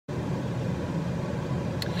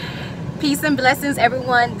Peace and blessings,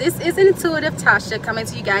 everyone. This is Intuitive Tasha coming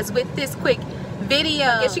to you guys with this quick video.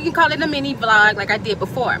 I guess you can call it a mini vlog like I did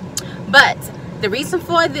before. But the reason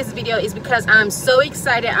for this video is because I'm so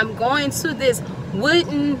excited. I'm going to this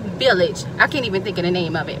wooden village. I can't even think of the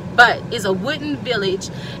name of it, but it's a wooden village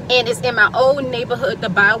and it's in my old neighborhood, the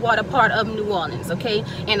Bywater part of New Orleans. Okay,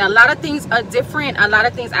 and a lot of things are different. A lot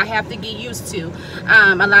of things I have to get used to.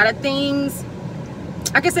 A lot of things,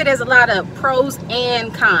 like I said, there's a lot of pros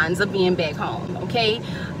and cons of being back home. Okay,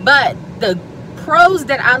 but the pros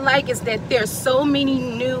that I like is that there's so many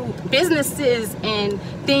new businesses and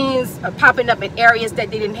things popping up in areas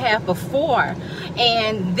that they didn't have before,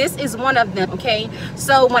 and this is one of them. Okay,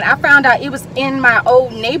 so when I found out it was in my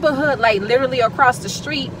old neighborhood, like literally across the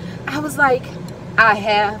street, I was like, I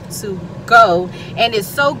have to go. And it's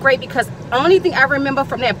so great because the only thing I remember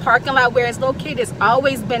from that parking lot where it's located has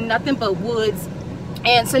always been nothing but woods.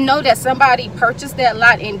 And to know that somebody purchased that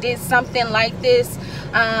lot and did something like this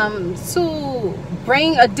to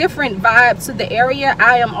bring a different vibe to the area,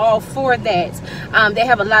 I am all for that. They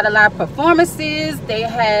have a lot of live performances. They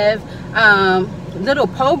have little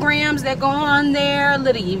programs that go on there,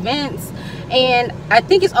 little events, and I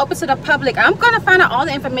think it's open to the public. I'm gonna find out all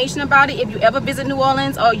the information about it. If you ever visit New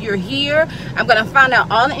Orleans or you're here, I'm gonna find out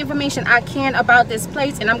all the information I can about this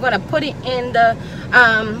place, and I'm gonna put it in the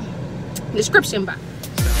description box.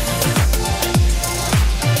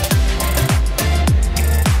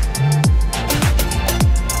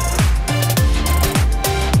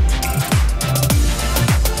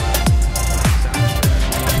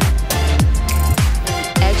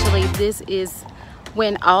 This is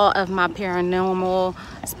when all of my paranormal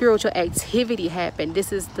spiritual activity happened.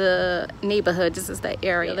 This is the neighborhood, this is the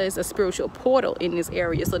area. There's a spiritual portal in this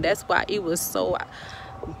area, so that's why it was so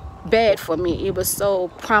bad for me. It was so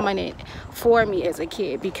prominent for me as a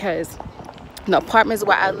kid, because the apartments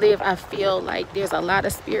where I live, I feel like there's a lot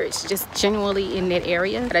of spirits just genuinely in that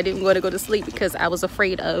area. I didn't want to go to sleep because I was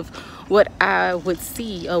afraid of what I would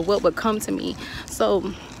see or what would come to me.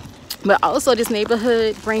 So, but also this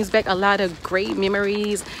neighborhood brings back a lot of great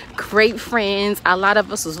memories, great friends. A lot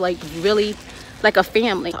of us was like really like a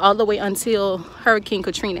family all the way until Hurricane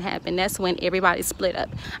Katrina happened. That's when everybody split up.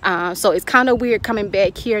 So it's kind of weird coming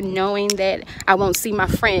back here knowing that I won't see my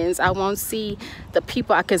friends. I won't see the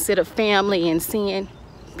people I consider family, and seeing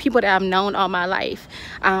people that I've known all my life.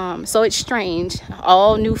 So it's strange.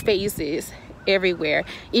 All new faces everywhere.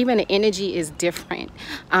 Even the energy is different,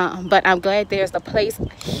 but I'm glad there's a place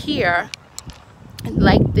here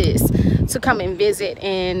like this to come and visit,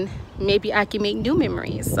 and maybe I can make new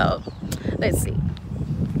memories. So let's see.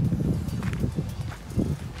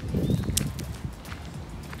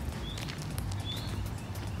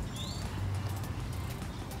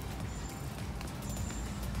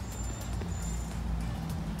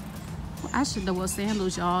 I should have worn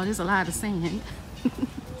sandals, y'all. There's a lot of sand.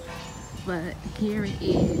 But here it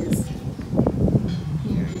is.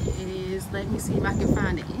 Here it is. Let me see if I can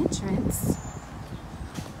find the entrance.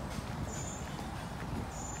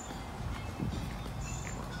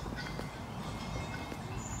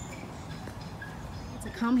 To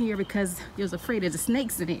come here because I was afraid of the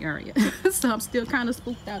snakes in the area. So I'm still kind of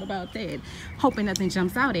spooked out about that. Hoping nothing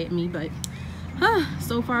jumps out at me, but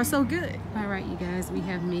so far so good. All right, you guys, we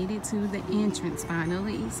have made it to the entrance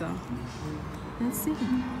finally. So let's see.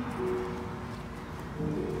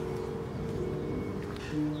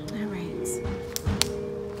 Alright.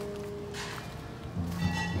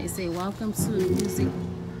 They say welcome to Music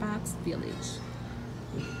Box Village.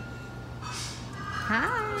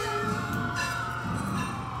 Hi.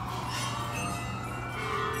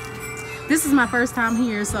 This is my first time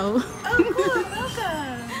here, so oh cool, welcome.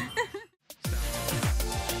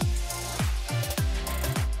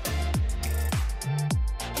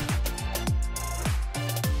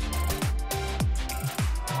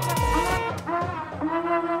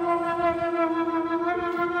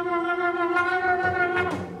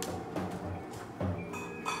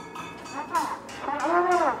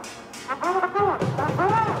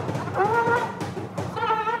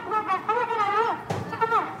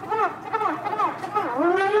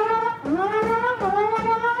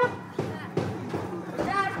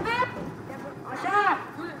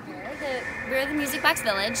 We're the Music Box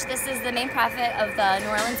Village. This is the main profit of the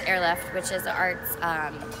Orleans Airlift, which is an arts,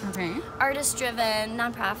 artist-driven,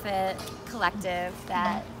 nonprofit collective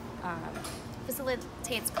that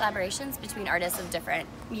facilitates collaborations between artists of different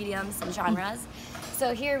mediums and genres.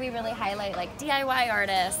 So here we really highlight like DIY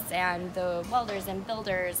artists and the welders and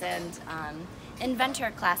builders and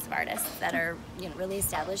inventor class of artists that are really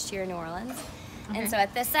established here in New Orleans. Okay. And so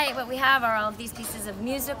at this site, what we have are all of these pieces of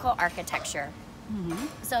musical architecture.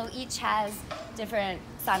 So each has different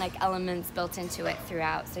sonic elements built into it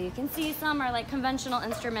throughout. So you can see some are like conventional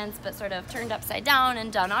instruments but sort of turned upside down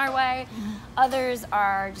and done our way. Others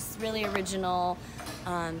are just really original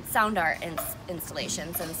sound art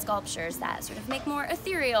installations and sculptures that sort of make more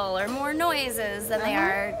ethereal or more noises than they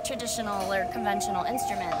are traditional or conventional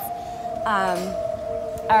instruments.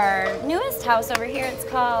 Our newest house over here, it's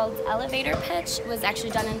called Elevator Pitch, was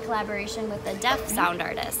actually done in collaboration with a deaf sound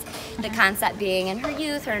artist. The concept being in her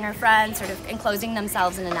youth, her and her friends sort of enclosing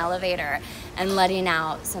themselves in an elevator and letting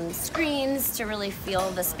out some screams to really feel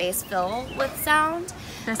the space fill with sound.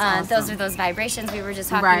 That's awesome. Those are those vibrations we were just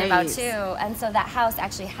talking about too. And so that house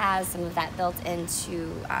actually has some of that built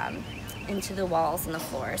into the walls and the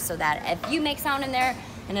floor, so that if you make sound in there,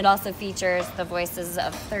 and it also features the voices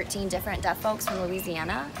of 13 different deaf folks from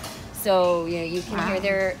Louisiana. So you can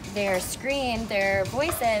hear their scream, their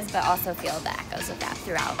voices, but also feel the echoes of that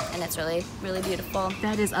throughout. And it's really, really beautiful.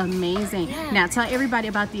 That is amazing. Yeah. Now tell everybody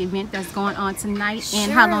about the event that's going on tonight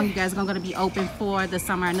and how long you guys are going to be open for the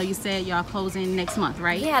summer. I know you said y'all closing next month,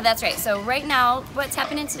 right? Yeah, that's right. So right now, what's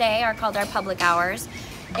happening today are called our public hours.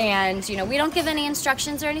 And we don't give any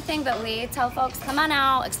instructions or anything, but we tell folks, come on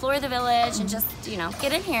out, explore the village, and just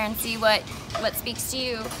get in here and see what speaks to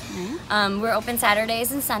you. We're open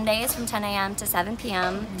Saturdays and Sundays from 10 a.m. to 7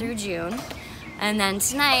 p.m. through June. And then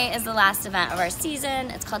tonight is the last event of our season.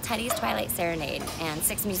 It's called Teddy's Twilight Serenade, and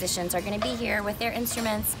 6 musicians are going to be here with their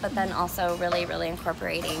instruments, but then also really, really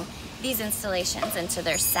incorporating these installations into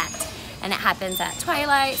their set. And it happens at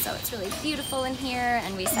Twilight, so it's really beautiful in here,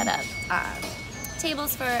 and we set up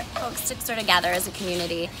tables for folks to sort of gather as a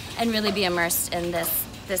community and really be immersed in this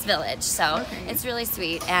village. So it's really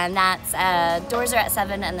sweet. And that's doors are at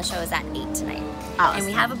 7 and the show is at 8 tonight. Awesome. And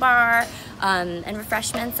we have a bar and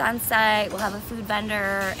refreshments on site. We'll have a food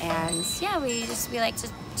vendor, and yeah, we like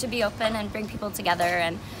to be open and bring people together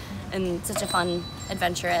and such a fun,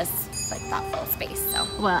 adventurous, like thoughtful space. So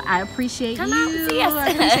well, I appreciate come you. out and see us. I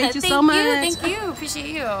appreciate you so much. Thank you. Appreciate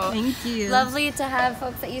you. Thank you. Lovely to have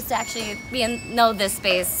folks that used to actually know this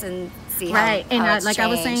space and see how and it's like I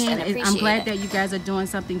was saying, I'm glad it. that you guys are doing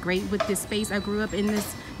something great with this space. I grew up in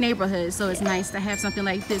this neighborhood, so it's nice to have something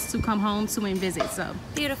like this to come home to and visit. So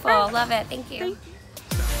beautiful. Love it. Thank you.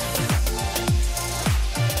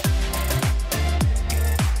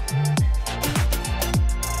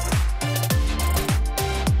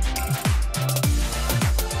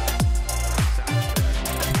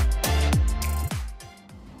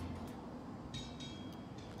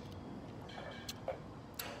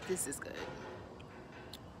 This is good.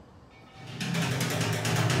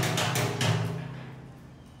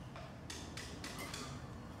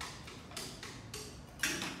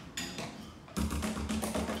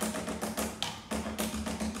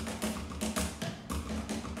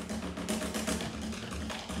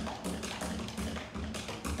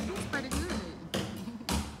 It's pretty good.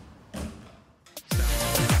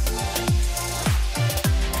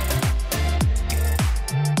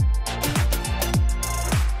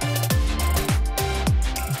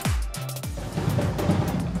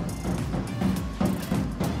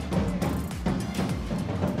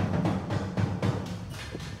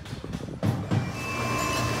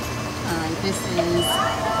 This is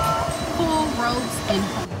full roast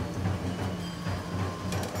and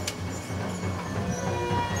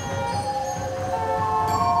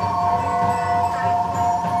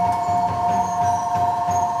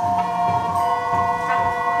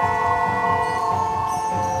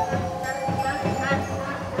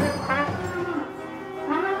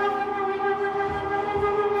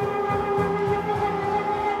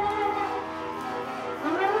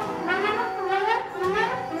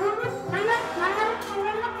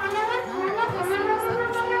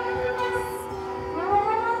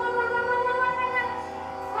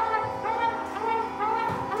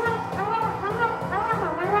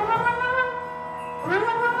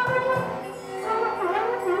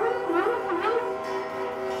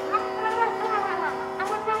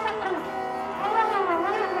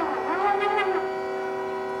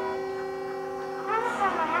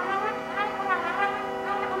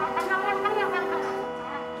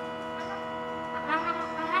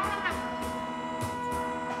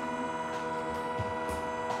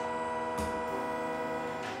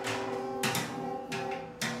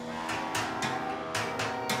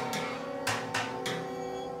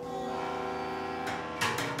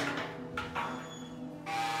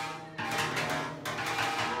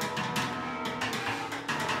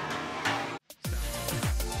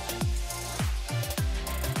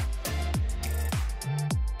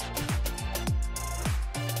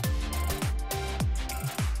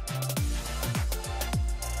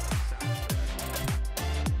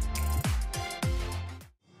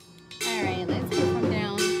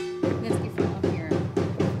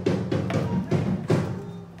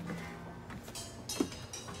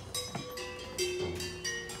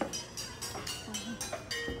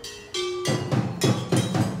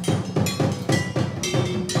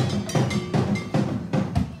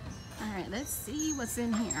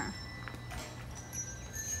in here.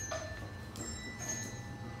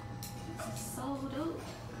 This is so dope.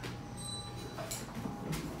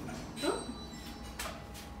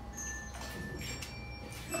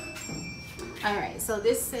 All right, so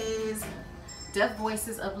this says Deaf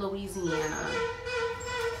Voices of Louisiana.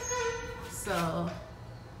 So,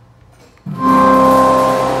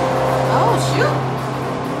 oh shoot!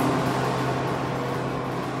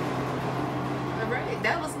 All right,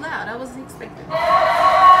 that was loud. I wasn't expecting that.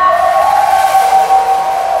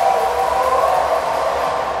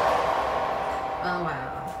 Oh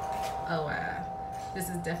wow! Oh wow! This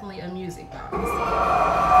is definitely a music box.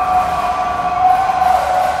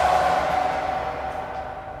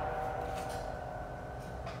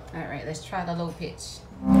 All right, let's try the low pitch.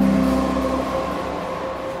 Wow.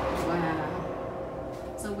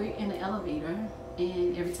 So we're in the elevator,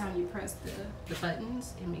 and every time you press the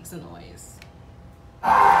buttons, it makes a noise.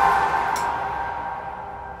 Wow.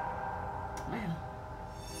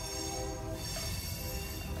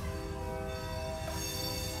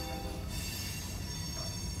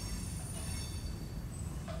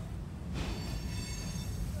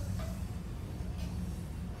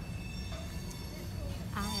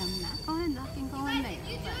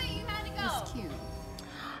 It's cute.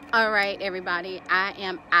 All right, everybody, I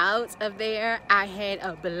am out of there. I had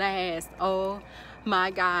a blast. Oh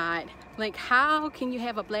my God. Like, how can you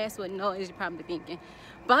have a blast with noise? You're probably thinking.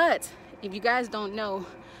 But if you guys don't know,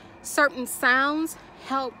 certain sounds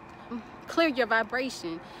help clear your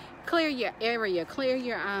vibration, clear your area, clear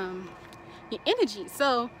your energy.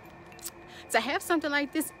 So to have something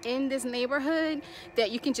like this in this neighborhood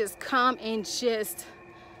that you can just come and just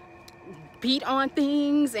beat on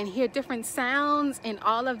things and hear different sounds and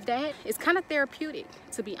all of that, it's kind of therapeutic,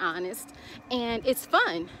 to be honest, and it's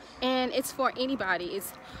fun, and it's for anybody.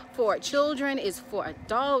 It's for children, it's for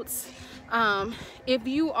adults. If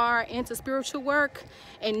you are into spiritual work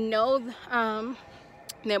and know the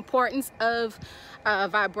importance of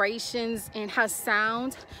vibrations and how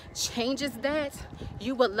sound changes that,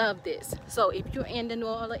 you will love this. So if you're in the New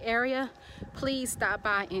Orleans area, please stop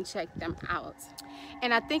by and check them out.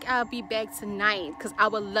 And I think I'll be back tonight because I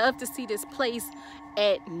would love to see this place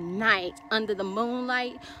at night, under the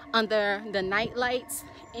moonlight, under the night lights,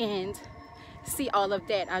 and see all of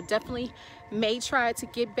that. I definitely may try to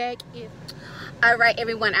get back. All right,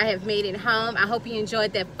 everyone, I have made it home. I hope you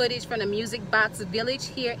enjoyed that footage from the Music Box Village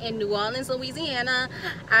here in New Orleans, Louisiana.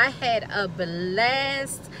 I had a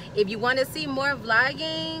blast. If you want to see more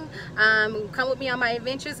vlogging, come with me on my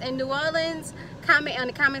adventures in New Orleans. Comment on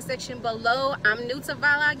the comment section below. I'm new to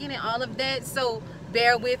vlogging and all of that, so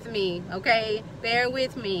bear with me, okay? Bear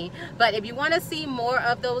with me. But if you want to see more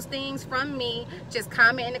of those things from me, just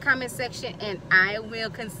comment in the comment section and I will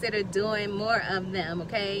consider doing more of them,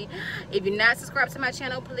 okay? If you're not subscribed to my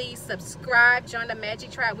channel, please subscribe. Join the Magic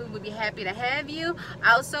Tribe. We would be happy to have you.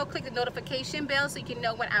 Also, click the notification bell so you can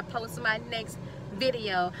know when I post my next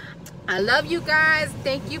video. I love you guys.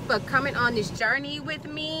 Thank you for coming on this journey with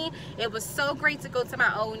me. It was so great to go to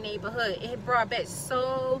my old neighborhood. It brought back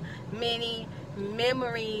so many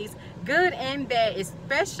memories, good and bad,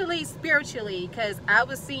 especially spiritually, because I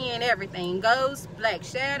was seeing everything, ghosts, black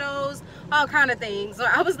shadows, all kind of things. So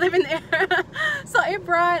I was living there. So it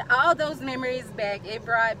brought all those memories back. It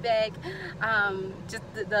brought back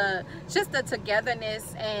just the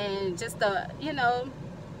togetherness and just the, you know,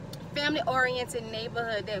 family-oriented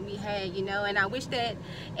neighborhood that we had, you know. And I wish that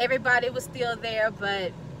everybody was still there,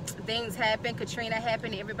 but things happened. Katrina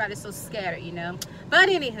happened. Everybody's so scattered, you know. But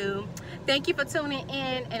anywho, thank you for tuning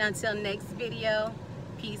in, and until next video,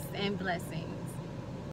 peace and blessings.